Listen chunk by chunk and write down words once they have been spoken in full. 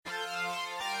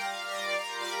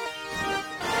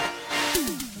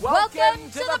Welcome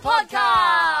to the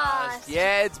podcast!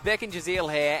 Yeah, it's Beck and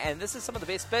Jazeel here, and this is some of the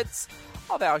best bits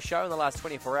of our show in the last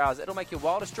 24 hours. It'll make your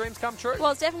wildest dreams come true. Well,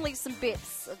 it's definitely some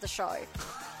bits of the show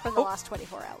from the last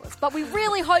 24 hours, but we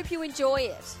really hope you enjoy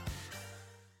it.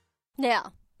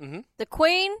 Now, the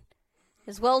Queen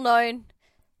is well known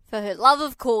for her love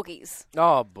of corgis.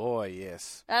 Oh, boy,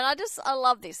 yes. And I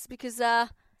love this because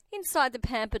inside the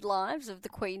pampered lives of the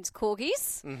Queen's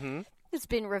corgis, it's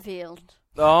been revealed.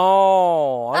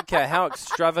 Oh, okay. How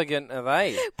extravagant are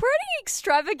they? Pretty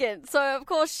extravagant. So, of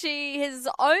course, she has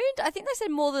owned, I think they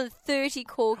said more than 30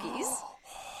 corgis.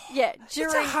 Yeah, It's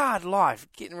a hard life,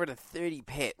 getting rid of 30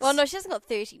 pets. Well, no, she hasn't got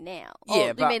 30 now.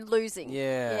 Yeah, but... you mean losing.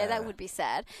 Yeah. Yeah, that would be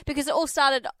sad. Because it all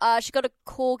started, she got a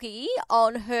corgi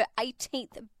on her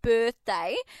 18th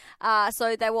birthday.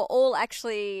 So they were all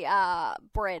actually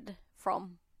bred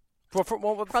from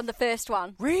the first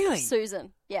one. Really?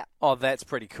 Susan, yeah. Oh, that's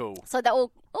pretty cool. So they're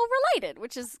all related,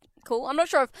 which is cool. I'm not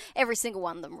sure if every single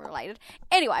one of them are related.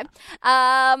 Anyway, here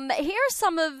are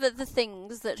some of the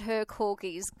things that her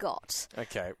corgis got.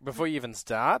 Okay, before you even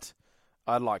start,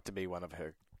 I'd like to be one of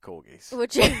her corgis.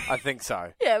 Would you? I think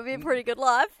so. Yeah, it'd be a pretty good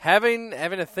life. Having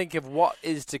to think of what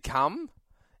is to come,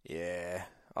 yeah,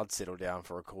 I'd settle down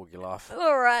for a corgi life.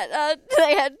 All right.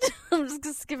 They had, I'm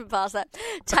just skipping past that,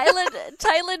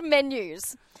 tailored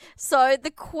menus. So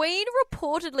the Queen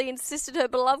reportedly insisted her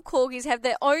beloved corgis have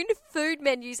their own food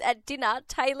menus at dinner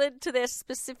tailored to their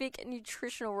specific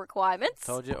nutritional requirements.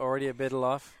 Told you, already a better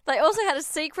life. They also had a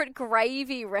secret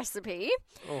gravy recipe.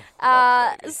 Oh,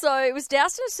 love gravy. So it was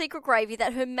doused in a secret gravy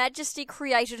that Her Majesty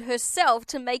created herself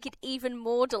to make it even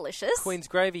more delicious. Queen's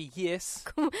gravy, yes.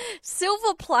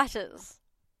 Silver platters.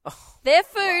 Oh, their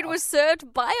food was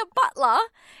served by a butler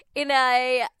in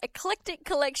a eclectic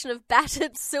collection of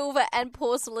battered silver and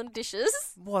porcelain dishes.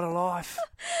 What a life.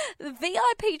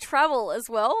 VIP travel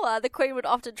as well. The Queen would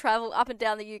often travel up and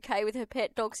down the UK with her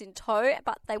pet dogs in tow,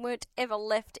 but they weren't ever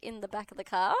left in the back of the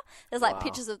car. There's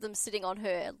pictures of them sitting on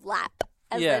her lap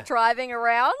as they're driving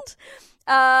around.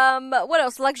 What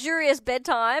else? Luxurious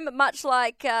bedtime, much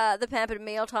like the pampered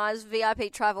mealtimes,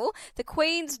 VIP travel. The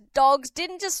Queen's dogs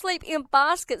didn't just sleep in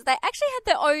baskets. They actually had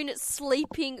their own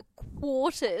sleeping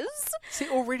quarters. See,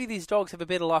 already these dogs have a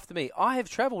better life than me. I have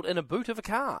travelled in a boot of a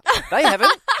car. They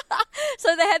haven't.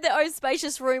 So they had their own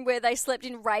spacious room where they slept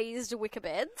in raised wicker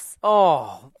beds.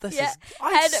 Oh,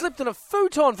 I slept in a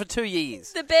futon for 2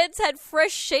 years. The beds had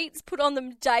fresh sheets put on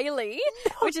them daily,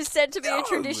 which is said to be a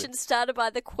tradition started by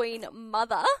the Queen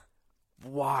Mother.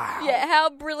 Wow. Yeah, how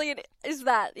brilliant is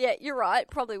that? Yeah, you're right.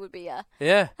 Probably would be a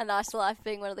nice life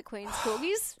being one of the Queen's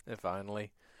corgis. If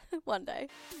only. One day.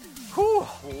 Whew,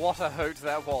 what a hoot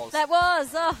that was. That was.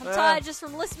 Oh, I'm tired just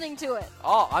from listening to it.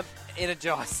 Oh, I'm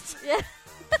energised. Yeah.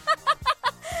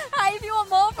 Hey, if you want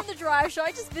more from The Drive Show,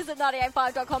 just visit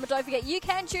 985.com and don't forget you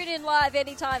can tune in live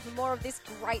anytime for more of this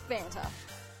great banter.